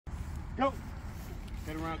Go.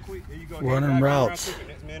 Head around quick. There you go. Running routes.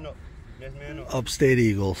 Next man up. Next man up. Upstate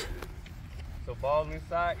Eagles. So ball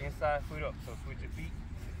inside, foot up. So switch your feet.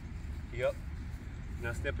 Yep.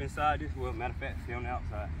 Now step inside this. Well, matter of fact, stay on the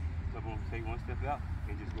outside. So boom, take one step out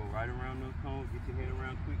and just go right around those cones. Get your head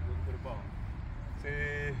around quick. Look for the ball.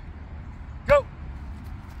 Say, go.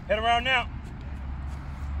 Head around now.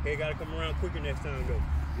 Head gotta come around quicker next time though.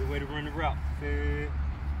 Good way to run the route. Say,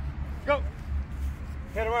 go.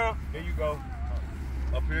 Head around. There you go.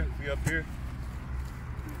 Up here. Be up here.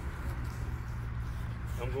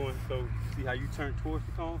 I'm going, so see how you turn towards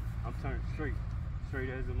the cone? I'm turning straight. Straight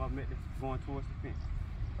as if my method going towards the fence.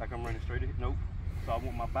 Like I'm running straight ahead. Nope. So I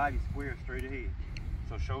want my body square straight ahead.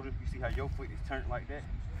 So shoulders, you see how your foot is turned like that?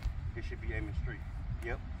 It should be aiming straight.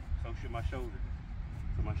 Yep. So should my shoulder.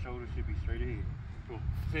 So my shoulder should be straight ahead. Boom.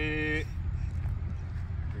 Sit.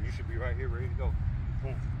 And you should be right here ready to go.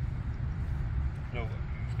 Boom. No,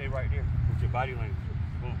 stay right there with your body language.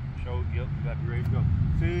 Boom. Shoulder, yep, you gotta be ready to go.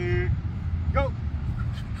 Sit. Go.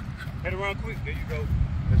 Head around quick. There you go.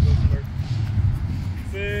 Let's go first.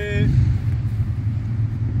 Sit.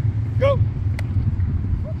 Go.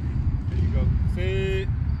 There you go. Sit.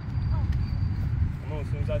 Come on, as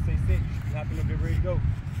soon as I say sit, you should be hopping up there ready to go.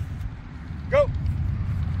 Go.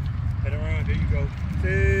 Head around. There you go.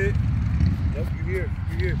 Sit. Yep, you here.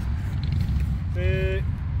 You here. Sit.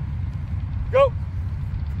 Go.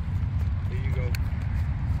 There you go.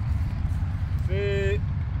 Sit.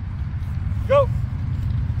 Go.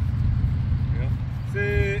 Yep.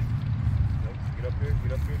 Sit. Yep. Get up here,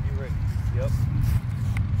 get ready. Yep.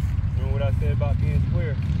 Remember what I said about being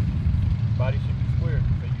square? Body should be square.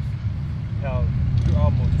 So you see how you're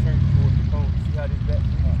almost turned towards the cone. See how this back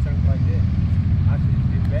foot is turned like that? I should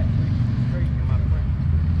this back foot straight and my front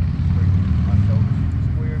straight. My shoulders should be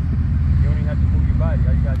square. You don't even have to move your body.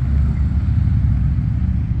 All you gotta do is move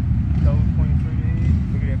your toes pointing straight ahead.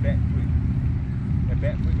 Look at that back foot. That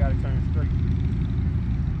back foot gotta turn straight.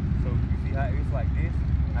 So you see how it's like this?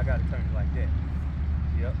 I gotta turn it like that.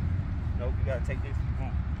 Yep. Nope, you gotta take this. Boom.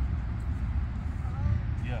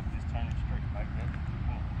 Yeah, just turn it straight like that.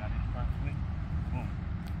 Boom. Now this front foot. Boom.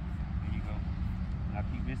 There you go. Now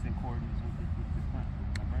keep this in coordinates with the front foot.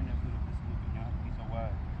 Now bring that foot up just a little bit. You don't have to be so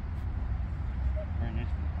wide. Bring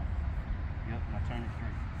this foot up. Yep. Now turn it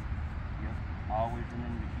straight. Yep. Always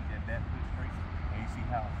remember to keep that back foot straight. And you see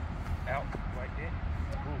how out like that?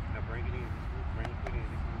 Boom. Now bring it in. Bring the foot in.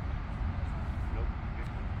 This one. Nope. This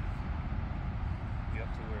one. Yep.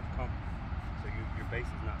 To where it's comfortable. So your base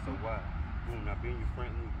is not so wide. Boom. Now bend your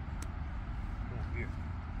front knee. Boom. Here.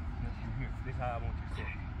 Yes, you here. This is how I want you to sit.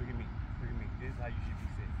 Look at me. Look at me. This is how you should be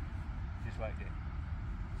sitting. Just like that.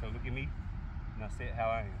 So look at me. Now sit how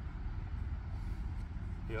I am.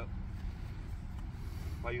 Yep.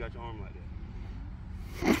 Why you got your arm like that?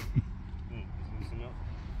 Boom. Just loosen up.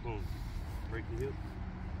 Boom. Break the hip.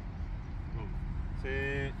 Boom.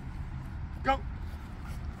 Sit. Go.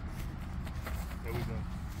 There we go.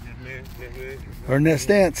 Yes, man. Yes, man. Earn that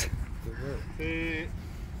stance. Good work. Sit.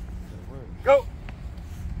 Go.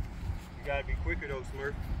 You gotta be quicker though,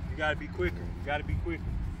 Smurf. You gotta be quicker. You gotta be quicker.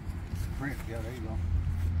 Print. Yeah, there you go.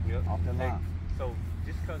 Yep. Off the line. So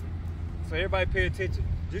just cause, so everybody pay attention.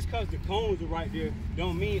 Just cause the cones are right there,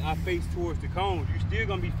 don't mean I face towards the cones. You're still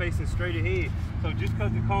gonna be facing straight ahead. So just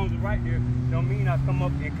cause the cones are right there, don't mean I come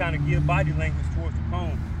up and kind of give body language towards the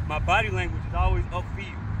cone. My body language is always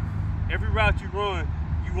upfield. Every route you run,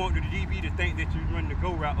 you want the DB to think that you're running the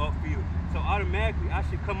go route upfield. So automatically I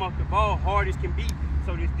should come off the ball hard as can be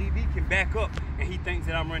so this DB can back up and he thinks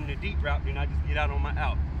that I'm running the deep route, then I just get out on my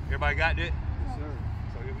out. Everybody got that? Yes, sir.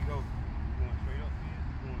 So here we go. We're going straight up field.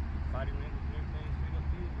 We're going body language and everything straight up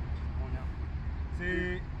field. Going out.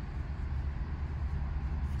 Sit.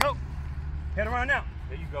 Go. Head around now.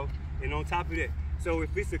 There you go. And on top of that, so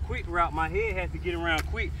if it's a quick route, my head has to get around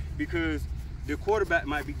quick because the quarterback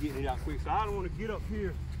might be getting it out quick. So I don't want to get up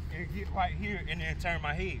here and get right here and then turn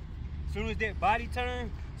my head. As soon as that body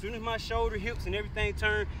turn, as soon as my shoulder, hips, and everything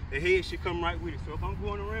turn, the head should come right with it. So if I'm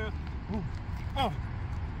going around,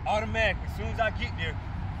 automatically, as soon as I get there,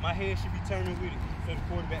 my head should be turning with it. So the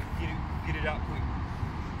quarterback can get it out quick.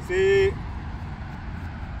 Sit. There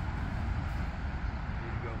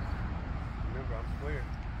you go. Remember, I'm square.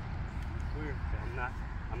 I'm square. So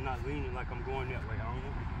I'm not leaning like I'm going that way. I don't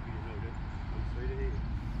want the DB to know that. I'm straight ahead.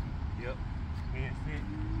 Yep. And sit.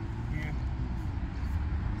 Here.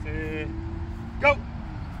 Sit. Go.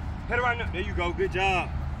 Head around now. There you go. Good job.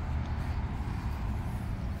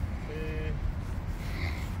 Sit.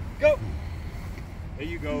 Go. There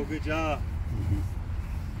you go. Good job.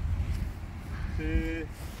 Sit.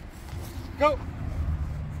 Go.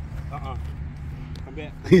 Come Come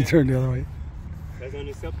back. Come He back. turned the other way. That's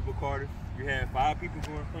unacceptable, Carter. You had 5 people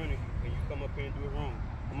go in front of you, and you come up here and do it wrong.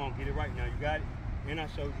 Come on, get it right now. You got it? And I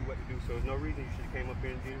showed you what to do, so there's no reason you should have came up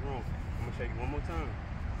here and did it wrong. I'm going to show you one more time.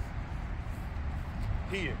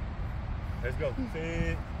 Here. Let's go.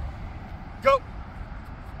 Set. Go.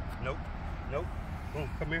 Nope. Nope. Boom.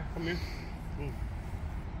 Come here. Come here. Boom.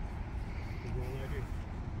 Keep going like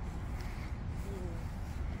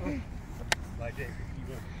this. Like that. Keep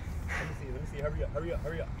going. Let me see. Let me see. Hurry up. Hurry up.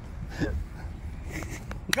 Hurry up.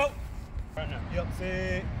 Go. Right now. Yep.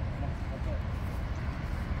 Set.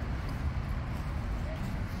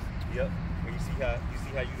 Yep. And you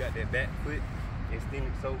see how you got that back foot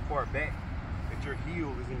extended so far back that your heel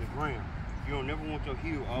is in the ground. You don't never want your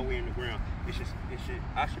heel all the way in the ground.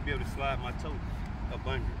 I should be able to slide my toe up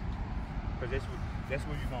under it. Because that's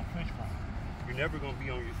where you're gonna push from. You're never gonna be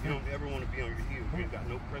on your, you don't ever want to be on your heel. You ain't got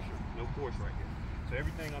no pressure, no force right there. So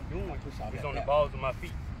everything I'm doing is on the balls of my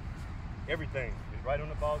feet. Everything is right on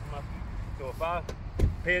the balls of my feet. So if I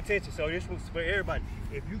pay attention, so this was for everybody.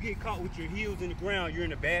 If you get caught with your heels in the ground, you're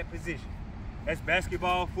in a bad position. That's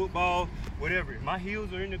basketball, football, whatever. If my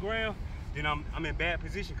heels are in the ground, then I'm in bad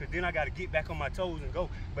position, because then I got to get back on my toes and go.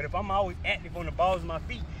 But if I'm always active on the balls of my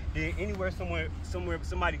feet, then anywhere somewhere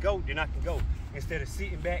somebody go, then I can go, instead of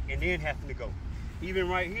sitting back and then having to go. Even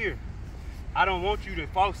right here, I don't want you to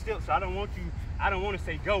false step, so I don't want to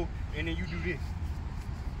say go and then you do this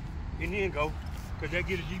and then go, because that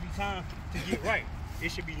gives GB time to get right.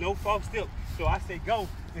 It should be no false step. So I say go,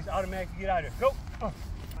 it's automatically get out of there. Go.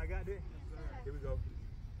 I got this. Here we go.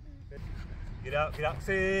 Get out,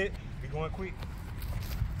 sit. We going quick.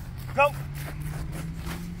 Go.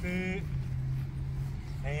 Sit.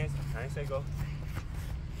 Hands. I ain't say go.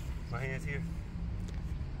 My hands here.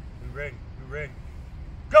 We ready.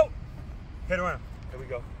 Go. Head around. There we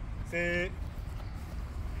go. Sit.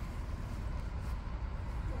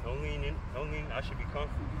 Don't lean in. I should be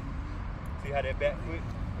comfortable. See how that back foot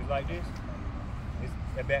is like this?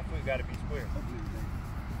 That back foot got to be square.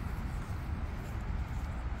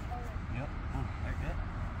 Yep, like that.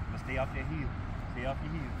 But stay off that heel. Stay off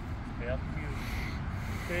your heel. Stay off your heel.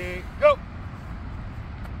 Sit, go.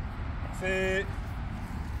 Sit.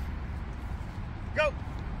 Go.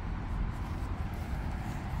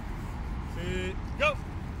 Sit, go.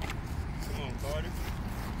 Come on, Carter.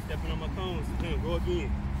 Stepping on my cones. Go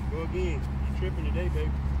again. Go again. You tripping today, baby.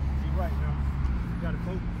 Be right now. You gotta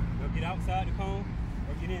focus. Don't get outside the cone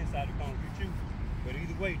or get inside the cone. You choose. But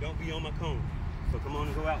either way, don't be on my cone. So come on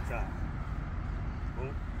and go outside.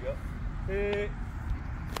 Boom. Yep. Sit.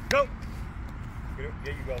 Go.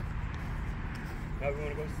 There you go. Now we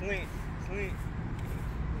want to go slant. Slant.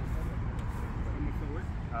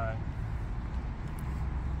 Alright.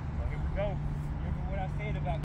 So here we go.